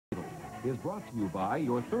is brought to you by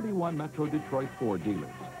your 31 Metro Detroit Ford dealers.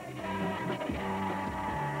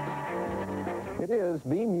 It is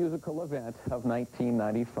the musical event of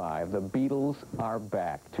 1995. The Beatles are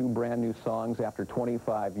back. 2 brand new songs after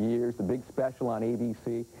 25 years. The big special on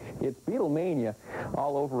ABC. It's Beatlemania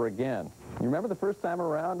all over again. You remember the first time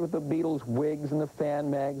around with the Beatles wigs and the fan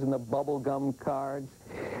mags and the bubblegum cards?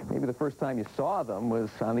 Maybe the first time you saw them was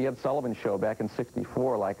on the Ed Sullivan Show back in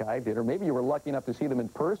 '64 like I did. Or maybe you were lucky enough to see them in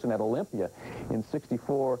person at Olympia in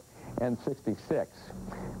 '64 and '66.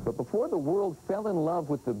 But before the world fell in love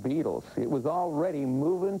with the Beatles, it was already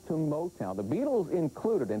moving to Motown. The Beatles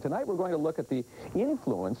included, and tonight we're going to look at the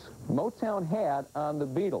influence Motown had on the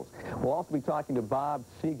Beatles. We'll also be talking to Bob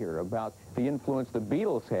Seger about the influence the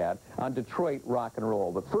Beatles had on Detroit rock and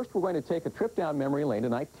roll. But first we're going to take a trip down memory lane to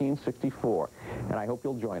 1964, and I hope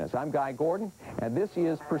you'll join us. I'm Guy Gordon, and this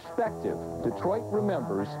is Perspective. Detroit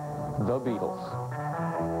remembers the Beatles.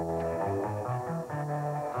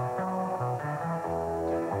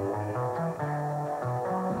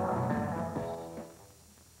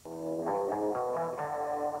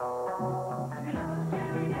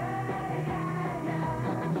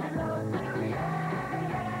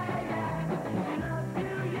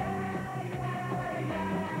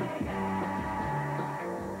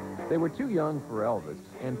 They were too young for Elvis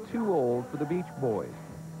and too old for the Beach Boys,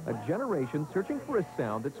 a generation searching for a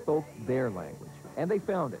sound that spoke their language. And they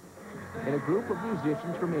found it in a group of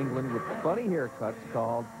musicians from England with funny haircuts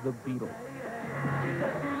called the Beatles.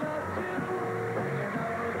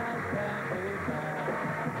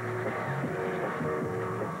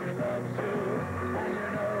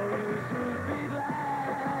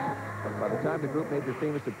 By the time the group made their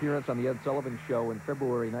famous appearance on the Ed Sullivan Show in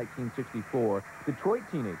February 1964, Detroit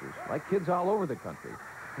teenagers, like kids all over the country,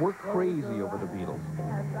 were crazy over the Beatles.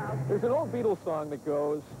 There's an old Beatles song that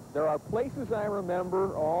goes, "There are places I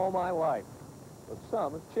remember all my life, but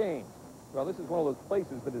some have changed." Well, this is one of those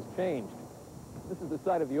places that has changed. This is the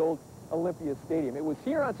site of the old Olympia Stadium. It was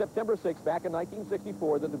here on September 6th, back in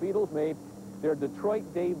 1964, that the Beatles made their Detroit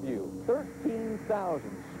debut.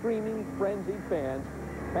 13,000 screaming, frenzied fans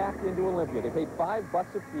packed into Olympia. They paid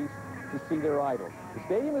 $5 apiece to see their idol. The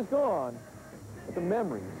stadium is gone, but the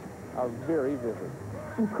memories are very vivid.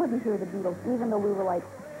 You couldn't hear the Beatles, even though we were like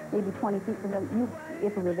maybe 20 feet from them.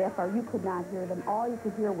 If we were that far, you could not hear them. All you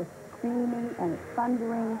could hear was screaming and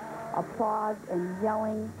thundering, applause and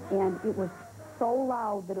yelling, and it was so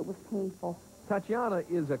loud that it was painful. Tatiana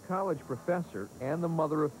is a college professor and the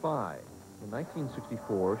mother of 5. In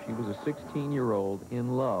 1964, she was a 16-year-old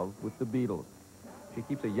in love with the Beatles. She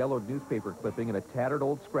keeps a yellowed newspaper clipping and a tattered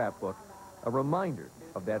old scrapbook, a reminder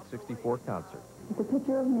of that '64 concert. It's a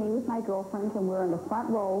picture of me with my girlfriends, and we're in the front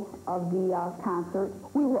row of the concert.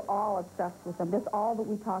 We were all obsessed with them. That's all that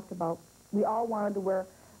we talked about. We all wanted to wear,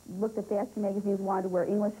 looked at fashion magazines, wanted to wear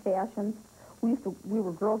English fashions. We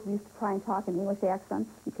were girls, we used to try and talk in English accents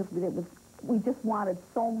because we just wanted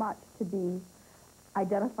so much to be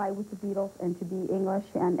identified with the Beatles and to be English.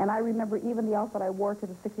 And I remember even the outfit I wore to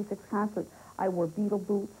the '66 concert. I wore Beatle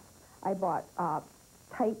boots. I bought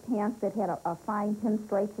tight pants that had a fine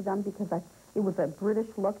pinstripe to them because it was a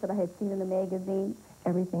British look that I had seen in the magazine.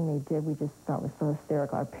 Everything they did we just thought was so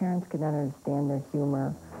hysterical. Our parents could not understand their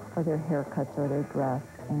humor or their haircuts or their dress,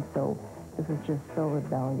 and so this was just so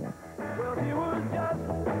rebellious. Well, he was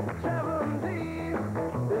just 17,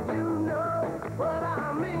 you know what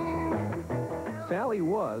I mean. Sally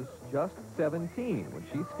was just 17 when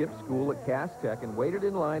she skipped school at Cass Tech and waited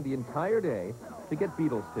in line the entire day to get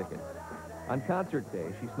Beatles tickets. On concert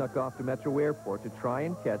day, she snuck off to Metro Airport to try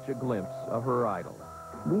and catch a glimpse of her idol.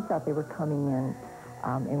 We thought they were coming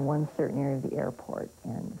in one certain area of the airport,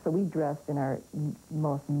 and so we dressed in our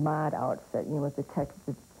most mod outfit, you know, with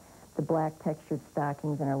the black textured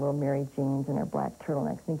stockings and our little Mary Janes and our black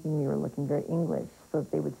turtlenecks, thinking we were looking very English so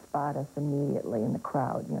that they would spot us immediately in the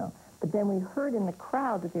crowd, you know. But then we heard in the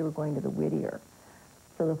crowd that they were going to the Whittier.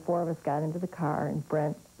 So the 4 of us got into the car, and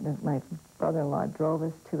Brent, my brother-in-law, drove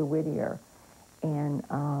us to the Whittier. And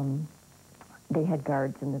they had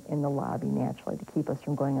guards in the lobby, naturally, to keep us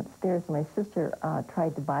from going upstairs. So my sister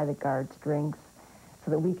tried to buy the guards drinks so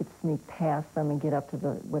that we could sneak past them and get up to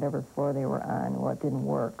the whatever floor they were on. Well, it didn't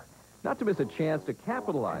work. Not to miss a chance to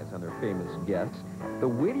capitalize on their famous guests, the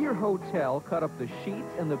Whittier Hotel cut up the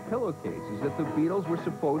sheets and the pillowcases that the Beatles were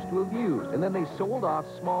supposed to have used, and then they sold off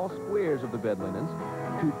small squares of the bed linens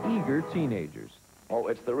to eager teenagers. Oh,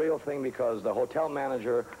 it's the real thing because the hotel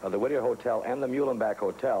manager of the Whittier Hotel and the Muhlenbeck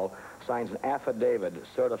Hotel signs an affidavit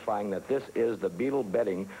certifying that this is the Beatle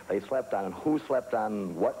bedding they slept on, and who slept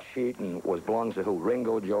on what sheet and was belongs to who,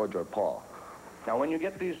 Ringo, George, or Paul. Now, when you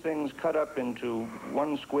get these things cut up into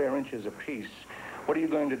 1 square inches apiece, what are you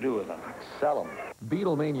going to do with them? Sell them.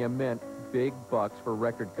 Beatlemania meant big bucks for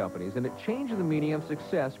record companies, and it changed the meaning of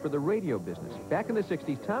success for the radio business. Back in the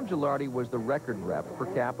 60s, Tom Gilardi was the record rep for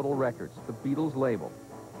Capitol Records, the Beatles label.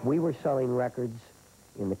 We were selling records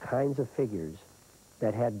in the kinds of figures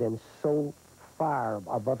that had been so far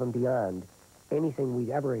above and beyond anything we'd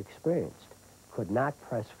ever experienced. Could not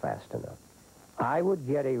press fast enough. I would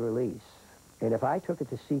get a release, and if I took it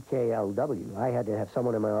to CKLW, I had to have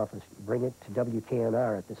someone in my office bring it to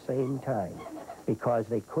WKNR at the same time, because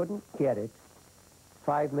they couldn't get it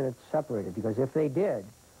 5 minutes separated, because if they did,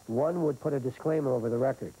 one would put a disclaimer over the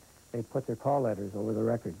record. They'd put their call letters over the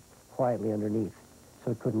record quietly underneath,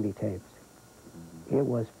 so it couldn't be taped. It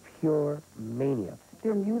was pure mania.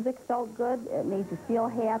 Their music felt good. It made you feel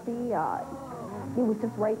happy. It was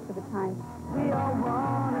just right for the time. We all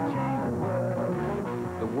wanna change the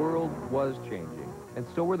world. The world was changing, and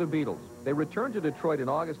so were the Beatles. They returned to Detroit in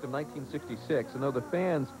August of 1966, and though the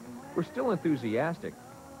fans were still enthusiastic,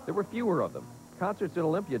 there were fewer of them. Concerts in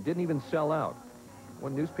Olympia didn't even sell out.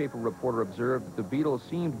 One newspaper reporter observed that the Beatles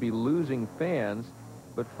seemed to be losing fans,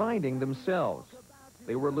 but finding themselves.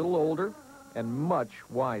 They were a little older and much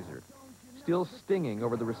wiser, still stinging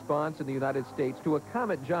over the response in the United States to a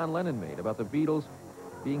comment John Lennon made about the Beatles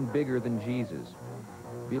being bigger than Jesus.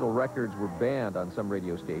 Beatle records were banned on some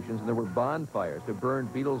radio stations, and there were bonfires to burn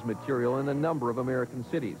Beatles material in a number of American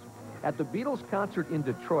cities. At the Beatles concert in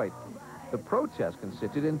Detroit, the protest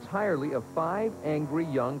consisted entirely of 5 angry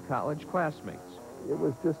young college classmates. It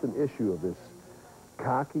was just an issue of this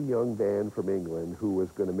cocky young band from England who was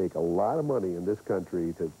going to make a lot of money in this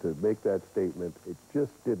country to make that statement. It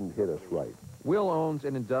just didn't hit us right. Will owns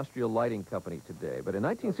an industrial lighting company today, but in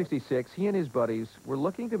 1966, he and his buddies were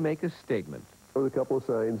looking to make a statement. There was a couple of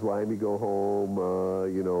signs, Limey, go home,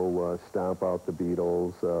 stomp out the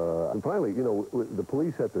Beatles. And finally, the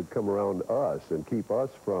police had to come around us and keep us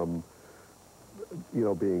from,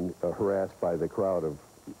 being harassed by the crowd of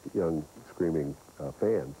young, screaming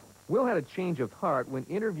fans. Will had a change of heart when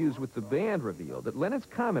interviews with the band revealed that Lennon's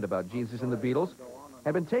comment about Jesus and the Beatles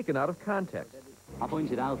had been taken out of context. I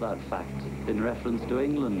pointed out that fact in reference to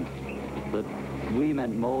England, that we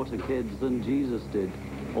meant more to kids than Jesus did,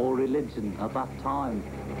 or religion at that time.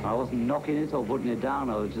 I wasn't knocking it or putting it down,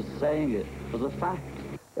 I was just saying it as a fact.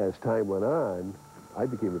 As time went on, I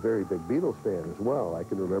became a very big Beatles fan as well. I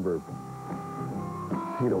can remember,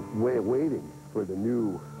 waiting for the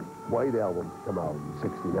new White Album to come out in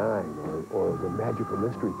 '69, or the Magical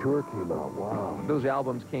Mystery Tour came out. Wow. Those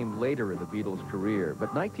albums came later in the Beatles' career,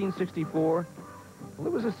 but 1964, well,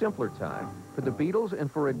 it was a simpler time for the Beatles and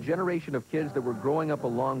for a generation of kids that were growing up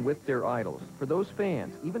along with their idols. For those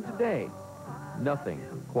fans, even today, nothing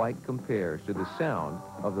quite compares to the sound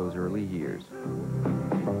of those early years.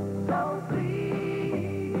 So please,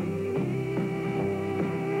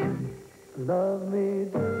 love me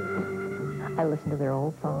do. I listen to their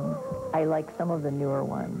old songs. I like some of the newer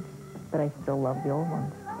ones, but I still love the old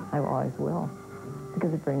ones. I always will,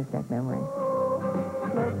 because it brings back memories.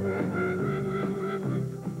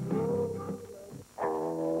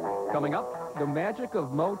 Coming up, the magic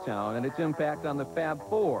of Motown and its impact on the Fab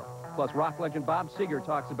Four. Plus, rock legend Bob Seger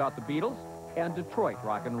talks about the Beatles and Detroit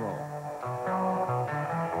rock and roll.